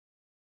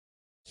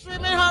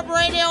Streaminn Hub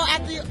Radio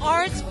at the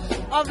Art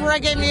of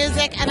Reggae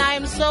Music, and I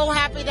am so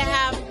happy to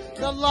have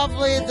the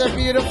lovely, the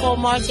beautiful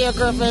Marcia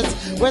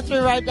Griffiths with me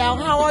right now.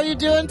 How are you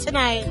doing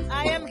tonight?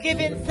 I am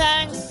giving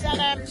thanks and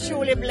I'm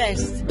truly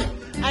blessed.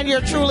 And you're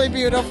truly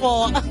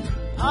beautiful.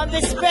 On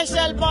this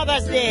special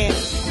Mother's Day.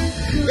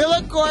 You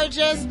look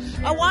gorgeous.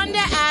 I wanted to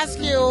ask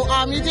you,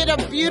 you did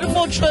a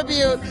beautiful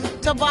tribute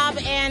to Bob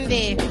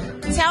Andy.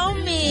 Tell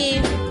me,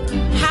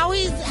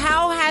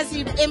 how has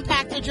he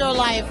impacted your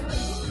life?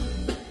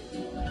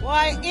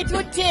 Why, it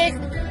would take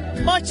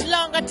much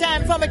longer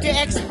time for me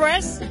to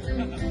express,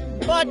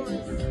 but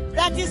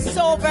that is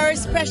so very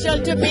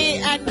special to me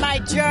and my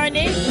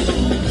journey.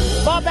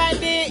 Bob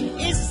Andy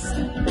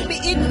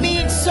it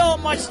means so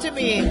much to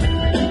me.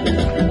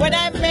 When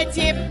I met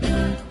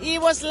him, he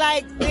was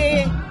like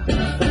the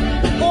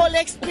whole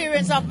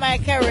experience of my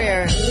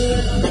career.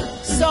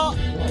 So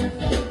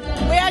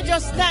we are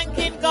just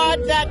thanking God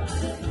that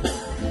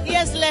He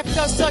has left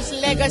us such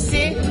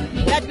legacy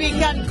that we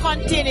can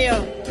continue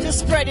to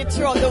spread it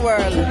throughout the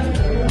world.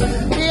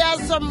 He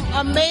has some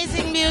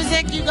amazing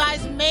music. You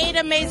guys made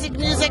amazing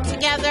music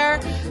together,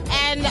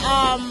 and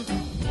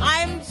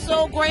I'm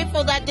so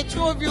grateful that the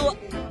two of you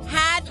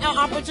had an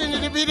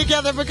opportunity to be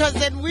together, because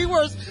then we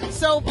were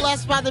so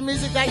blessed by the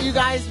music that you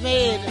guys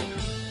made.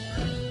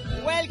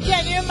 Well,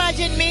 can you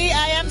imagine me?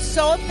 I am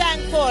so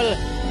thankful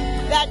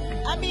that,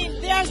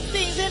 there are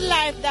things in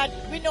life that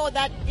we know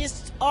that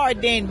is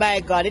ordained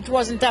by God. It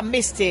wasn't a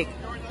mistake.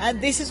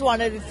 And this is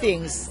one of the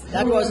things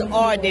that was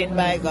ordained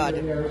by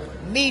God.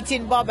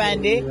 Meeting Bob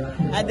Andy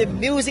and the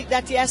music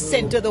that he has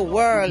sent to the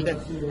world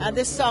and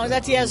the songs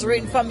that he has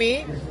written for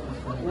me,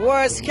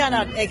 words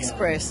cannot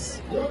express.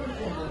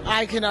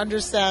 I can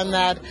understand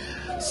that.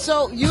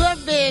 So you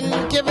have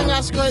been giving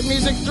us great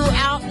music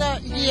throughout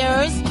the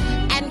years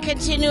and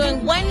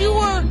continuing. When you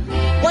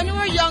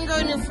were younger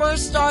and you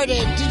first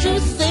started, did you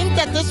think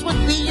that this would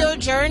be your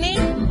journey?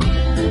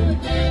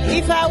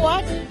 If I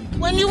what?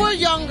 When you were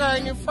younger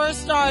and you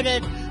first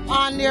started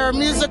on your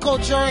musical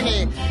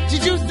journey,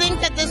 did you think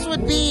that this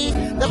would be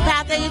the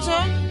path that you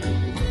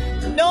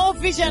took? No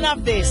vision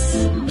of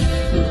this.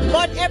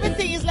 But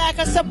everything is like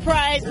a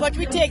surprise, but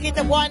we take it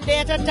one day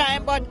at a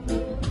time. But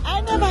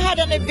I never had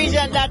any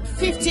vision that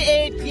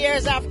 58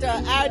 years after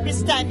I would be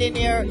standing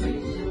here.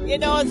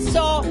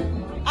 So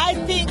I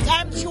think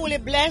I'm truly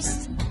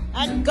blessed,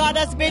 and God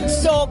has been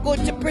so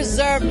good to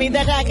preserve me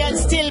that I can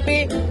still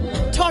be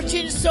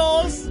touching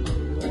souls,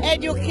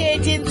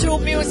 educating through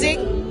music,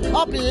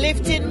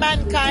 uplifting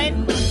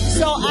mankind.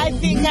 So I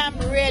think I'm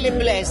really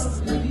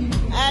blessed.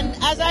 And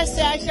as I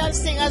say, I shall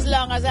sing as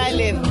long as I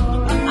live.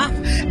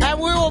 And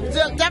we will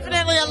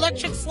definitely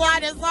electric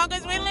slide as long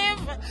as we live.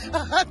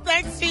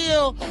 Thanks to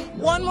you.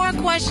 One more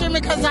question,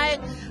 because I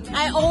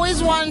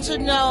always wanted to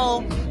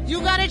know, you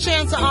got a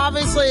chance to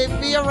obviously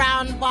be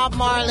around Bob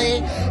Marley,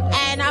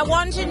 and I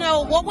wanted to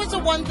know, what was the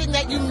one thing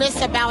that you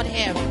miss about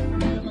him?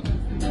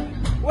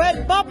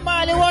 Well, Bob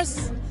Marley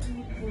was,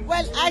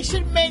 I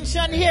should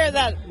mention here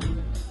that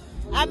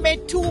I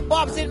met two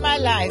Bobs in my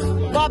life,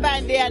 Bob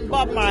Andy and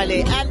Bob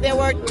Marley, and they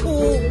were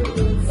two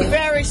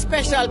very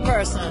special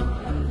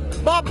persons.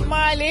 Bob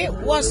Marley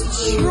was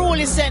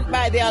truly sent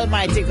by the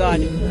Almighty God,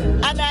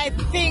 and I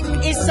think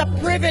it's a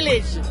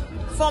privilege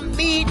for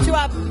me to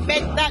have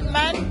met that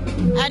man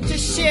and to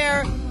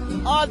share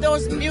all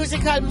those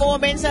musical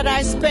moments that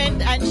I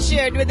spent and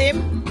shared with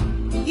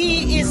him.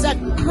 He is a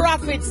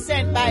prophet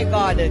sent by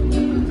God,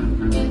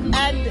 and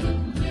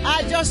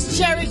I just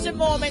cherish the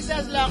moments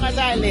as long as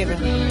I live.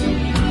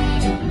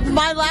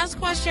 My last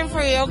question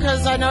for you,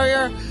 because I know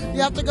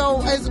you have to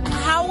go, is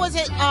how was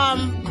it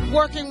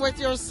working with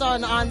your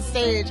son on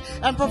stage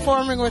and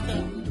performing with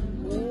him?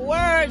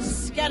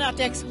 Words cannot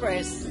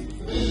express.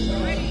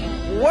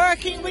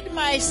 Working with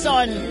my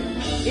son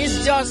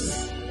is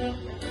just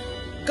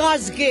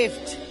God's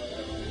gift.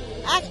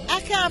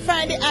 I can't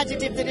find the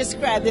adjective to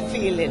describe the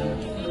feeling.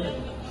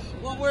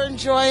 Well, we're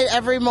enjoying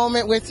every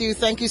moment with you.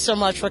 Thank you so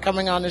much for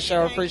coming on the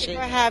show. Appreciate it.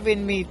 Thank you for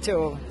having me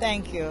too.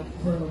 Thank you.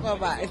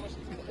 Bye-bye.